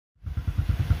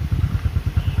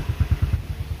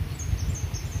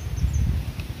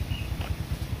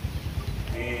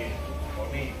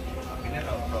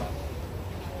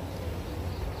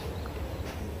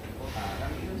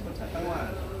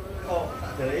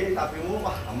sapimu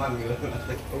wah aman gitu.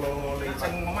 Kalau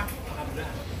sing omah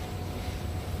alhamdulillah.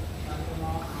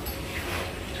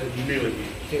 Jadi lagi.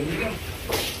 Jadi kan.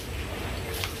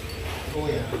 Oh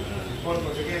ya. Pun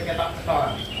maksudnya ketok-ketok.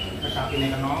 Sapine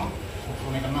kena,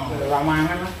 kukunya kena.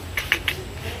 Ramangan lah.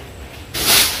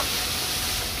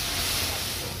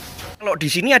 Kalau di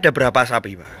sini ada berapa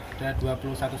sapi, Pak? Ada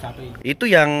 21 sapi. Itu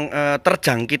yang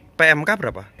terjangkit PMK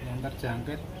berapa? Yang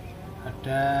terjangkit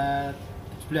ada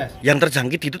 17. Yang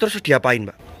terjangkit itu terus diapain,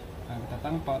 Pak?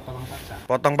 Datang potong paksa.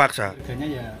 Potong paksa. Harganya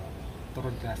ya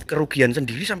turun drastis. Kerugian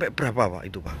sendiri sampai berapa, Pak,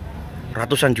 itu, Pak?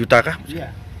 Ratusan juta kah?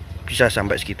 Iya. Bisa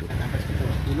sampai segitu. Sampai segitu.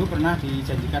 Dulu pernah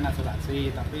dijanjikan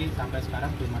asuransi, tapi sampai sekarang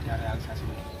belum ada realisasi.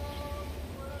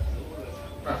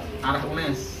 Arah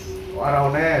Unes. Arah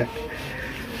Unes.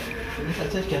 Ini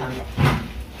saja sudah hangat.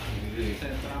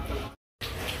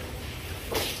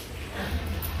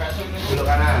 Belok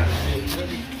kanan.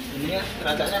 Ini kan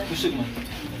racanya busuk, Mas.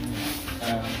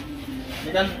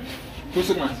 Ini kan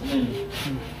busuk, Mas.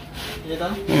 Ini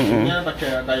kan busuknya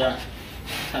pada kayak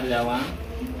sariawan.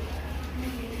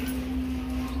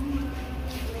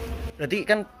 Berarti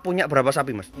kan punya berapa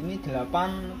sapi, Mas? Ini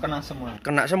 8 kena semua.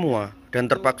 Kena semua dan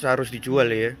terpaksa harus dijual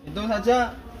ya. Itu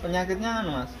saja penyakitnya,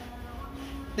 Mas.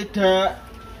 Tidak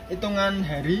hitungan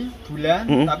hari, bulan,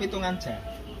 tapi hitungan jam.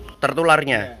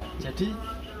 Tertularnya. Ya, jadi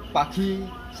pagi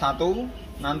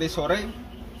 1, nanti sore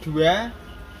 2,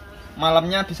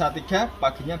 malamnya bisa 3,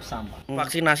 paginya bisa 4.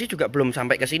 Vaksinasi juga belum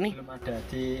sampai ke sini. Belum ada.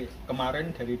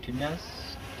 Kemarin dari dinas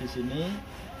di sini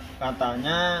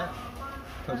katanya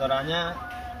bocorannya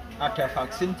ada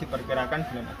vaksin diperkirakan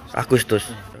bulan Agustus.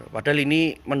 Padahal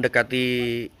ini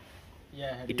mendekati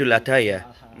Idul Adha ya.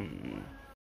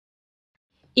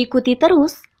 Ikuti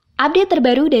terus update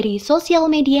terbaru dari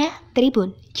sosial media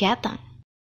Tribun Jateng.